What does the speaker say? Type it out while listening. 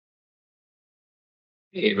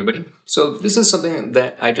Hey everybody. So this is something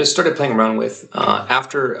that I just started playing around with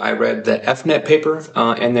after I read the FNet paper,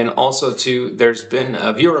 and then also too, there's been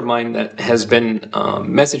a viewer of mine that has been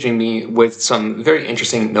messaging me with some very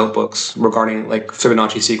interesting notebooks regarding like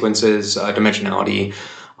Fibonacci sequences, dimensionality,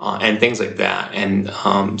 and things like that. And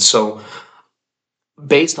so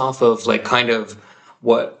based off of like kind of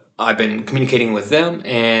what I've been communicating with them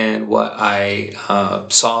and what I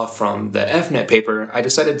saw from the FNet paper, I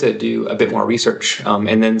decided to do a bit more research.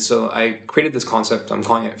 And then so I created this concept, I'm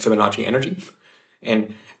calling it Fibonacci energy.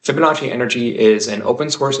 And Fibonacci energy is an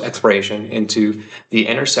open source exploration into the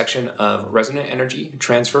intersection of resonant energy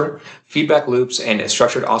transfer, feedback loops, and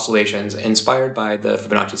structured oscillations inspired by the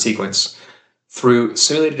Fibonacci sequence. Through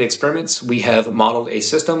simulated experiments, we have modeled a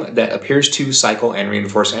system that appears to cycle and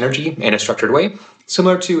reinforce energy in a structured way,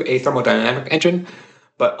 similar to a thermodynamic engine,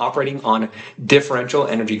 but operating on differential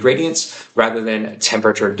energy gradients rather than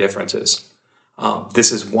temperature differences.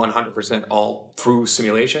 This is 100% all through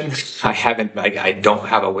simulation. I don't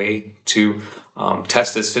have a way to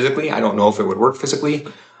test this physically. I don't know if it would work physically.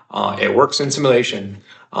 It works in simulation.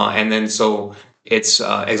 And then so it's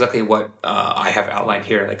exactly what I have outlined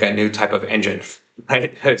here, like a new type of engine.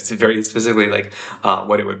 Right? It's very specifically like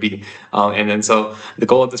what it would be. And then so the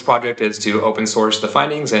goal of this project is to open source the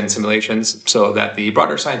findings and simulations so that the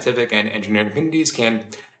broader scientific and engineering communities can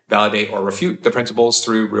validate or refute the principles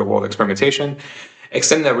through real-world experimentation,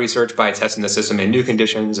 extend the research by testing the system in new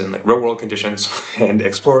conditions and like real-world conditions, and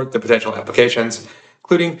explore the potential applications,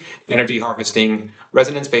 including energy harvesting,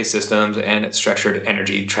 resonance-based systems, and structured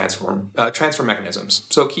energy transfer mechanisms.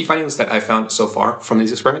 So key findings that I found so far from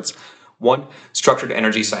these experiments. One, structured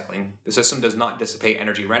energy cycling. The system does not dissipate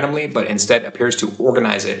energy randomly, but instead appears to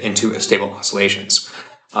organize it into stable oscillations.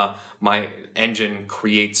 My engine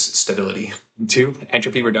creates stability. Two,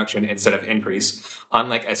 entropy reduction instead of increase.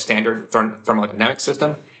 Unlike a standard thermodynamic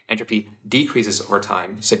system, entropy decreases over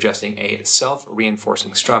time, suggesting a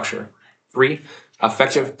self-reinforcing structure. Three,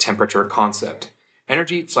 effective temperature concept.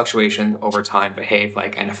 Energy fluctuation over time behave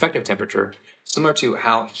like an effective temperature, similar to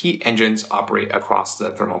how heat engines operate across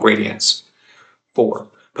the thermal gradients. 4.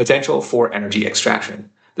 Potential for energy extraction.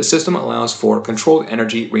 The system allows for controlled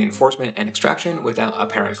energy reinforcement and extraction without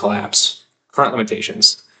apparent collapse. Current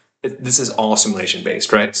limitations. This is all simulation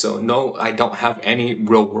based, right? So no, I don't have any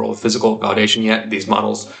real world physical validation yet. These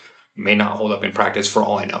models may not hold up in practice for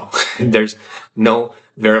all I know. There's no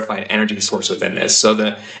verified energy source within this. So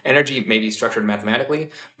the energy may be structured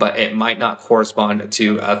mathematically, but it might not correspond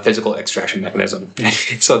to a physical extraction mechanism.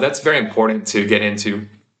 So that's very important to get into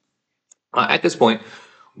at this point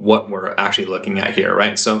what we're actually looking at here,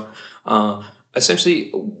 right? So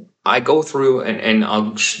essentially, I go through and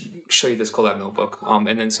I'll show you this collab notebook. And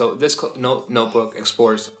then so this notebook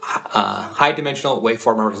explores high dimensional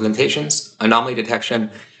waveform representations, anomaly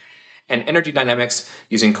detection, and energy dynamics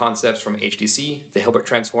using concepts from HDC, the Hilbert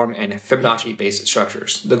transform, and Fibonacci-based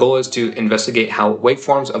structures. The goal is to investigate how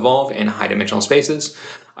waveforms evolve in high-dimensional spaces,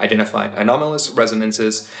 identify anomalous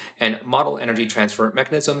resonances, and model energy transfer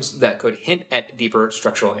mechanisms that could hint at deeper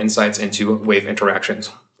structural insights into wave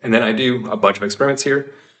interactions. And then I do a bunch of experiments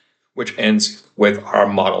here, which ends with our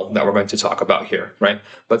model that we're going to talk about here, right?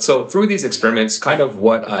 But so through these experiments, kind of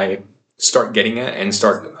what I start getting at and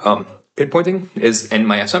start pinpointing is, and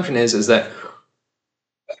my assumption is that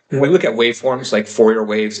when we look at waveforms like Fourier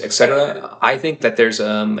waves, etc., I think that there's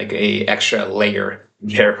like a extra layer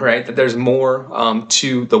there, right? That there's more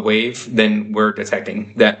to the wave than we're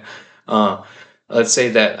detecting. That let's say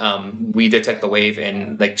that we detect the wave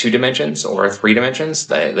in like 2 dimensions or 3 dimensions.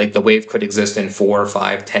 That like the wave could exist in 4,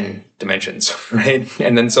 5, 10 dimensions, right?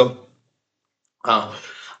 And then so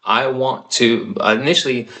I want to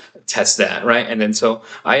initially test that, right? And then so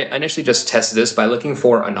I initially just test this by looking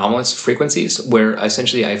for anomalous frequencies, where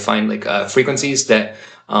essentially I find like frequencies that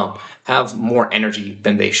have more energy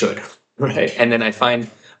than they should, right? And then I find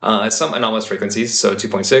some anomalous frequencies, so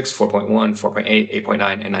 2.6, 4.1, 4.8,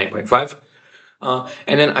 8.9, and 9.5.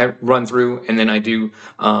 And then I run through, and then I do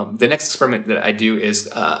the next experiment that I do is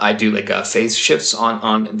I do like phase shifts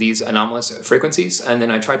on these anomalous frequencies, and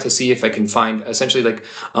then I try to see if I can find essentially like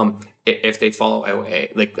if they follow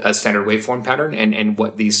like a standard waveform pattern and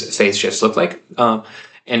what these phase shifts look like.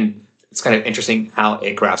 And it's kind of interesting how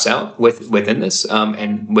it graphs out within this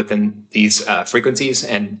and within these frequencies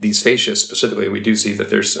and these phase shifts specifically. We do see that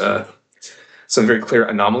there's some very clear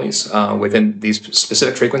anomalies within these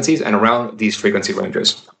specific frequencies and around these frequency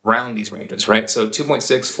ranges, right? So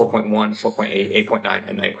 2.6, 4.1, 4.8, 8.9,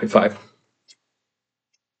 and 9.5.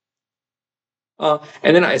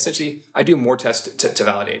 And then I do more tests to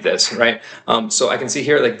validate this, right? So I can see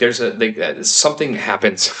here, like there's something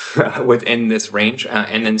happens within this range,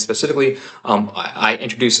 and then specifically, I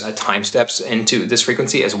introduce time steps into this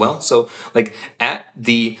frequency as well. So like at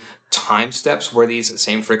the time steps where these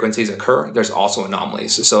same frequencies occur, there's also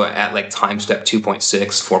anomalies. So at like time step 2.6,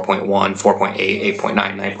 4.1, 4.8,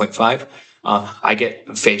 8.9, 9.5, I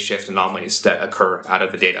get phase shift anomalies that occur out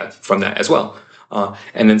of the data from that as well.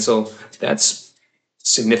 And then so that's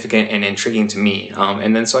significant and intriguing to me.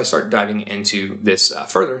 And then so I start diving into this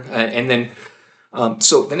further. And then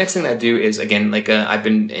so the next thing I do is, again, like I've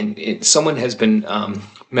been, someone has been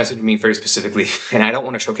messaging me very specifically, and I don't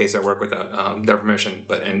want to showcase their work without their permission,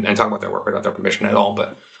 but and talk about their work without their permission at all.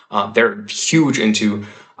 But they're huge into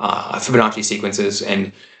Fibonacci sequences,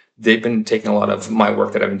 and they've been taking a lot of my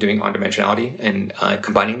work that I've been doing on dimensionality and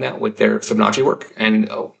combining that with their Fibonacci work. And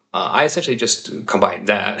I essentially just combined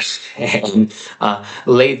that and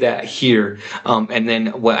laid that here. And then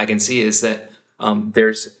what I can see is that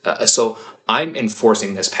there's so I'm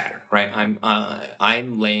enforcing this pattern, right?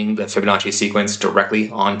 I'm laying the Fibonacci sequence directly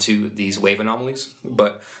onto these wave anomalies,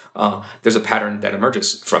 but there's a pattern that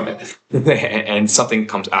emerges from it, and something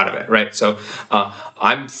comes out of it, right? So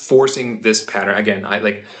I'm forcing this pattern again.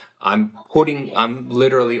 I'm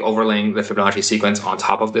literally overlaying the Fibonacci sequence on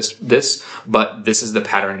top of this, but this is the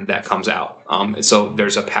pattern that comes out. So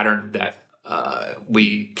there's a pattern that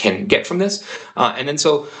we can get from this. And then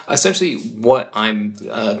so essentially what I'm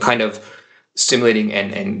kind of stimulating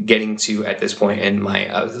and getting to at this point in my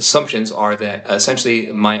assumptions are that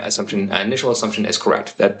essentially my initial assumption is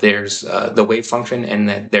correct, that there's the wave function, and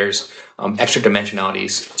that there's extra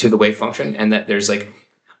dimensionalities to the wave function, and that there's like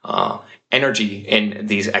energy in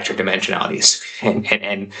these extra dimensionalities,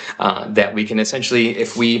 and that we can essentially,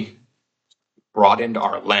 if we broadened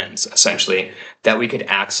our lens, essentially, that we could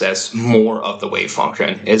access more of the wave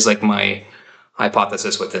function is like my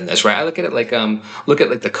hypothesis within this, right? I look at it like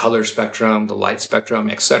like the color spectrum, the light spectrum,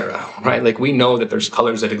 etc. Right? Like we know that there's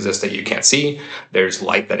colors that exist that you can't see, there's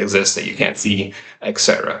light that exists that you can't see,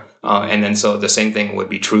 etc. And then so the same thing would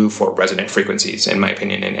be true for resonant frequencies, in my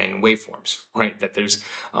opinion, and waveforms, right? That there's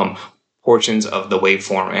portions of the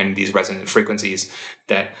waveform and these resonant frequencies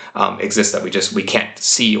that exist that we can't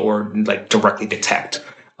see or like directly detect.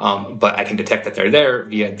 But I can detect that they're there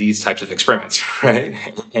via these types of experiments, right?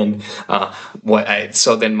 And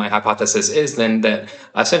so then my hypothesis is then that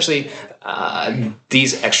essentially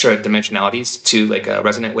these extra dimensionalities to like a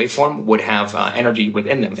resonant waveform would have energy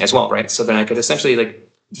within them as well, right? So then I could essentially like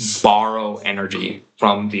borrow energy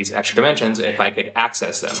from these extra dimensions if I could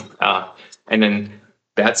access them. And then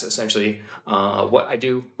that's essentially what I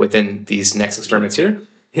do within these next experiments here.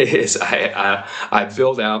 Is I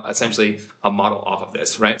build out essentially a model off of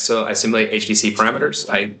this, right? So I simulate HDC parameters.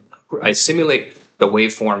 I simulate the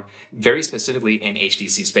waveform very specifically in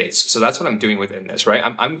HDC space. So that's what I'm doing within this, right?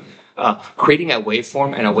 I'm creating a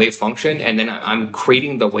waveform and a wave function, and then I'm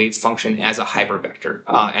creating the wave function as a hypervector,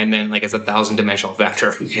 and then like as a 1,000-dimensional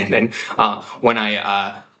vector. And then when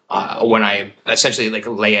I essentially like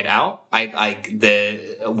lay it out,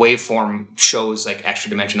 the waveform shows like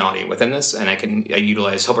extra dimensionality within this, and I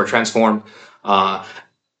utilize Hilbert transform. I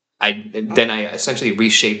essentially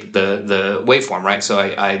reshape the waveform, right? So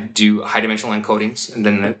I do high dimensional encodings, and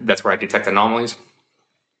then that's where I detect anomalies.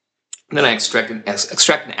 And then I extract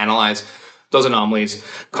and analyze those anomalies,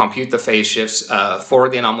 compute the phase shifts for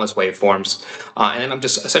the anomalous waveforms, and then I'm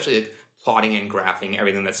just essentially plotting and graphing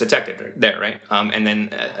everything that's detected there, right? And then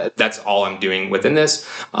that's all I'm doing within this,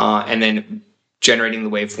 and then generating the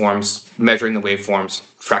waveforms, measuring the waveforms,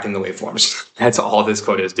 tracking the waveforms. That's all this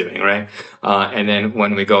code is doing, right? And then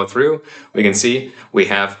when we go through, we can see we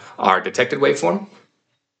have our detected waveform.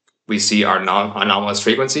 We see our anomalous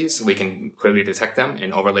frequencies. We can clearly detect them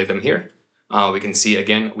and overlay them here. We can see,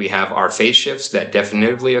 again, we have our phase shifts that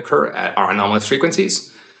definitively occur at our anomalous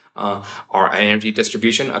frequencies, our energy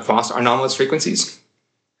distribution across our anomalous frequencies,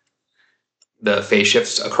 the phase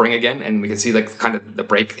shifts occurring again, and we can see like kind of the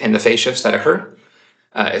break in the phase shifts that occur,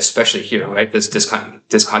 especially here, right? This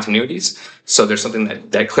discontinuities. So there's something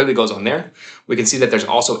that clearly goes on there. We can see that there's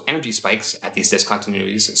also energy spikes at these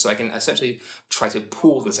discontinuities. So I can essentially try to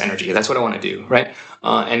pool this energy. That's what I want to do, right?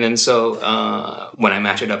 And then so when I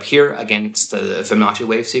match it up here against the Fibonacci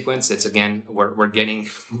wave sequence, it's again, we're getting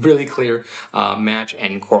really clear match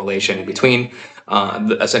and correlation between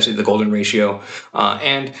essentially the golden ratio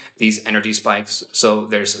and these energy spikes. So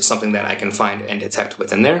there's something that I can find and detect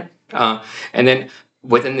within there. And then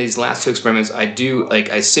within these last two experiments, I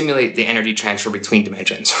simulate the energy transfer between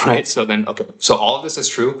dimensions, right? So then, okay, so all of this is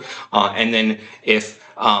true. And then if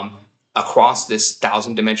across this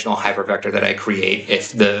 1,000-dimensional hypervector that I create,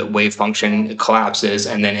 if the wave function collapses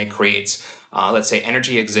and then it creates, let's say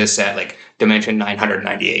energy exists at like dimension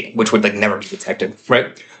 998, which would like never be detected,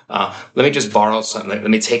 right? Let me just borrow some, let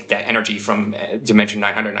me take that energy from dimension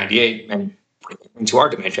 998 and into our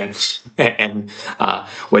dimension, and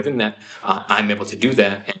within that, I'm able to do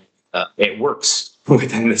that, and it works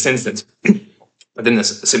within this instance. Within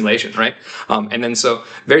this simulation, right? And then so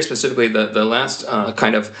very specifically, the last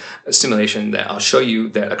kind of simulation that I'll show you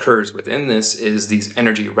that occurs within this is these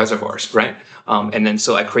energy reservoirs, right? And then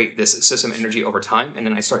so I create this system energy over time, and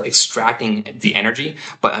then I start extracting the energy,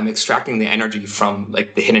 but I'm extracting the energy from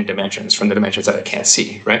like the hidden dimensions, from the dimensions that I can't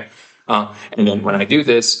see, right? And then when I do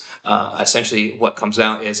this, essentially what comes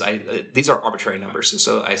out is these are arbitrary numbers.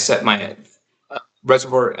 So I set my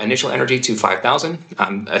reservoir initial energy to 5,000.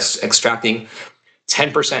 I'm extracting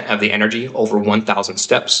 10% of the energy over 1,000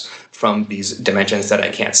 steps from these dimensions that I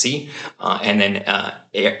can't see. And then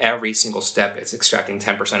every single step, it's extracting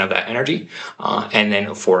 10% of that energy. And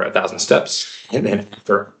then for 1,000 steps. And then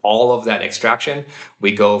after all of that extraction,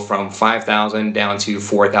 we go from 5,000 down to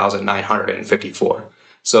 4,954.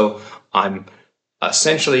 So I'm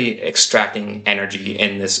essentially extracting energy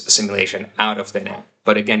in this simulation out of thin air.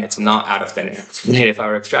 But again, it's not out of thin air. If I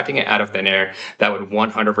were extracting it out of thin air, that would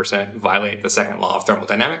 100% violate the second law of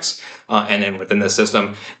thermodynamics. And then within the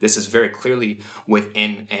system, this is very clearly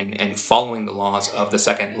within and following the laws of the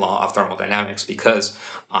second law of thermodynamics, because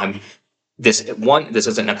this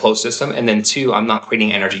isn't a closed system, and then two, I'm not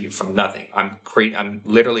creating energy from nothing. I'm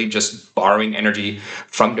literally just borrowing energy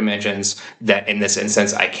from dimensions that in this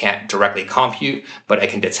instance I can't directly compute, but I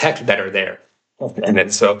can detect that are there. And then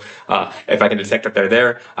so if I can detect that they're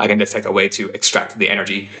there, I can detect a way to extract the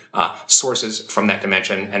energy sources from that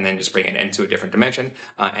dimension and then just bring it into a different dimension.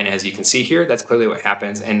 And as you can see here, that's clearly what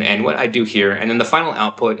happens. And what I do here, and then the final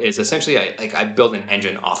output is essentially I build an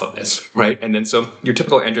engine off of this, right? And then so your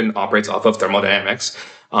typical engine operates off of thermodynamics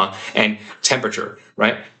and temperature,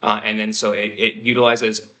 right? And then so it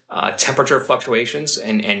utilizes temperature fluctuations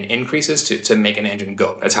and increases to make an engine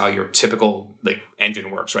go. That's how your typical like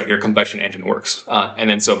engine works, right? Your combustion engine works. And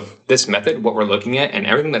then so this method, what we're looking at, and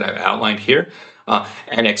everything that I've outlined here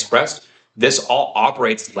and expressed, this all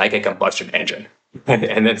operates like a combustion engine.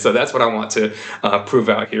 And then so that's what I want to prove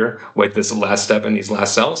out here with this last step in these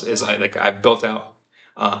last cells is I've built out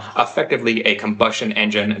effectively a combustion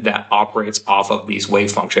engine that operates off of these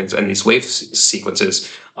wave functions and these wave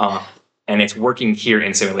sequences. And it's working here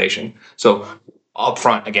in simulation. So up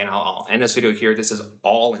front, again, I'll end this video here. This is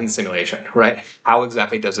all in simulation, right? How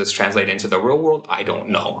exactly does this translate into the real world? I don't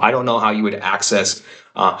know. I don't know how you would access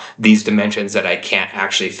these dimensions that I can't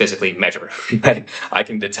actually physically measure. I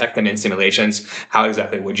can detect them in simulations. How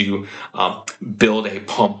exactly would you build a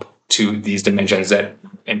pump to these dimensions that are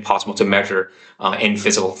impossible to measure in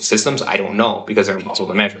physical systems? I don't know, because they're impossible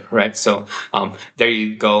to measure, right? So there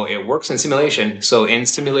you go. It works in simulation. So in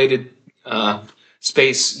simulated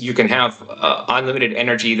space, you can have unlimited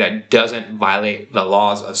energy that doesn't violate the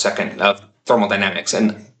laws of thermodynamics,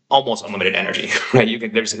 and almost unlimited energy,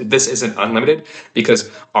 right? This isn't unlimited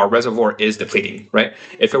because our reservoir is depleting, right?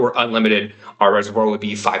 If it were unlimited, our reservoir would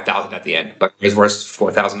be 5,000 at the end, but the reservoir is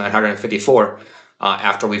 4,954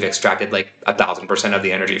 after we've extracted like 1,000% of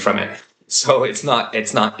the energy from it. So it's not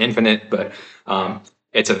infinite, but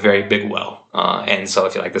it's a very big well. And so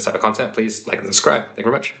if you like this type of content, please like and subscribe. Thank you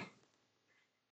very much.